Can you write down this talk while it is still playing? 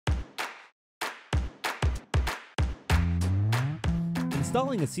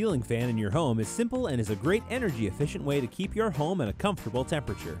Installing a ceiling fan in your home is simple and is a great energy-efficient way to keep your home at a comfortable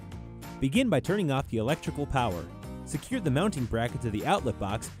temperature. Begin by turning off the electrical power. Secure the mounting bracket to the outlet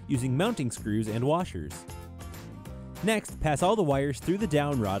box using mounting screws and washers. Next, pass all the wires through the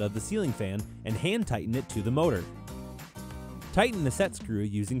down rod of the ceiling fan and hand tighten it to the motor. Tighten the set screw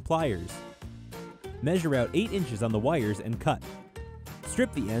using pliers. Measure out 8 inches on the wires and cut.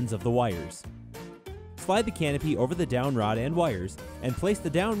 Strip the ends of the wires. Slide the canopy over the down rod and wires and place the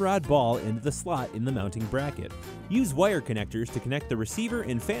down rod ball into the slot in the mounting bracket. Use wire connectors to connect the receiver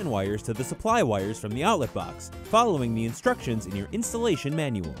and fan wires to the supply wires from the outlet box, following the instructions in your installation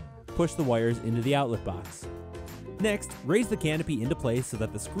manual. Push the wires into the outlet box. Next, raise the canopy into place so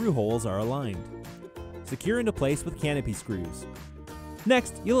that the screw holes are aligned. Secure into place with canopy screws.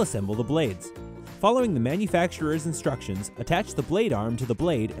 Next, you'll assemble the blades. Following the manufacturer's instructions, attach the blade arm to the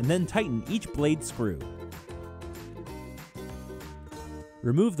blade and then tighten each blade screw.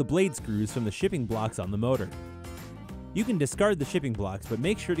 Remove the blade screws from the shipping blocks on the motor. You can discard the shipping blocks, but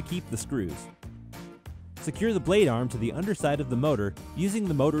make sure to keep the screws. Secure the blade arm to the underside of the motor using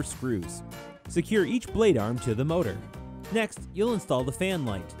the motor screws. Secure each blade arm to the motor. Next, you'll install the fan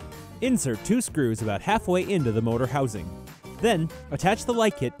light. Insert 2 screws about halfway into the motor housing. Then, attach the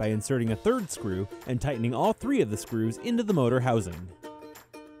light kit by inserting a 3rd screw and tightening all 3 of the screws into the motor housing.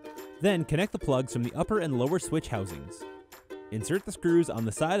 Then, connect the plugs from the upper and lower switch housings. Insert the screws on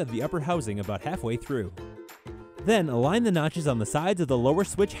the side of the upper housing about halfway through. Then, align the notches on the sides of the lower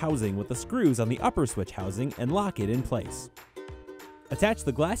switch housing with the screws on the upper switch housing and lock it in place. Attach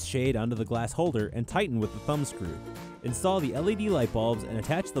the glass shade onto the glass holder and tighten with the thumb screw. Install the LED light bulbs and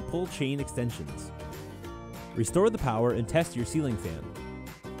attach the pull chain extensions. Restore the power and test your ceiling fan.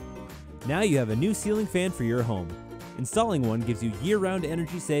 Now you have a new ceiling fan for your home. Installing one gives you year-round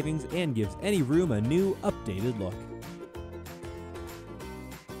energy savings and gives any room a new, updated look.